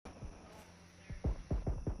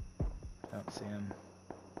See him.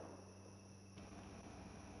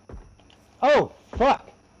 Oh, fuck!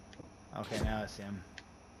 Okay, now I see him.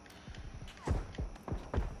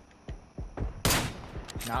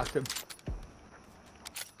 Knocked him.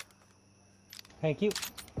 Thank you.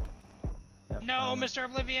 Yep, No, Mr.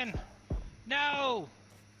 Oblivion! No!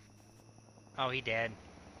 Oh, he dead.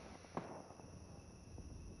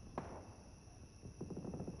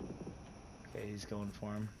 Okay, he's going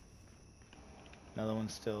for him. Another one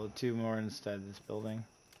still. 2 more inside this building.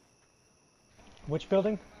 Which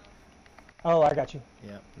building? Oh, I got you.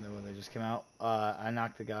 Yep, they just came out. I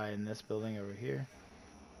knocked the guy in this building over here.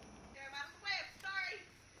 Yeah, I'm out of the way. I'm sorry.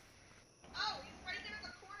 Oh, he's right there in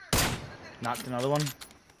the corner. Knocked another one.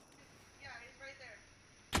 Yeah, he's right there.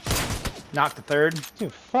 Knocked the third.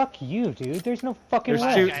 Dude, fuck you, dude. There's no fucking There's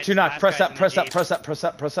way. two knocked. Press guy's up, in press the up, Jeep. press up, press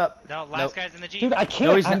up, press up. No, last guy's in the Jeep. Dude, I can't.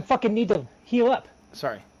 No, he's I not. fucking need to heal up.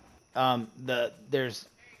 Sorry. There's.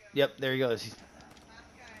 Yep, there he goes.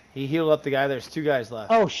 He healed up the guy. There's 2 guys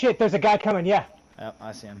left. Oh shit, there's a guy coming, yeah. Yep,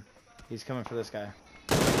 I see him. He's coming for this guy.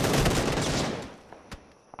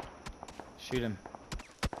 Shoot him.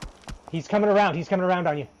 He's coming around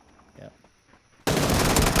on you. Yep.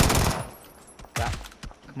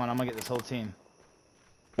 Come on, I'm gonna get this whole team.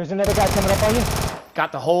 There's another guy coming up on you.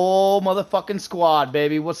 Got the whole motherfucking squad,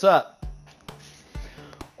 baby. What's up?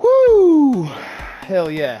 Woo!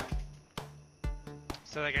 Hell yeah.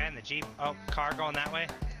 So the guy in the Jeep. Oh, car going that way.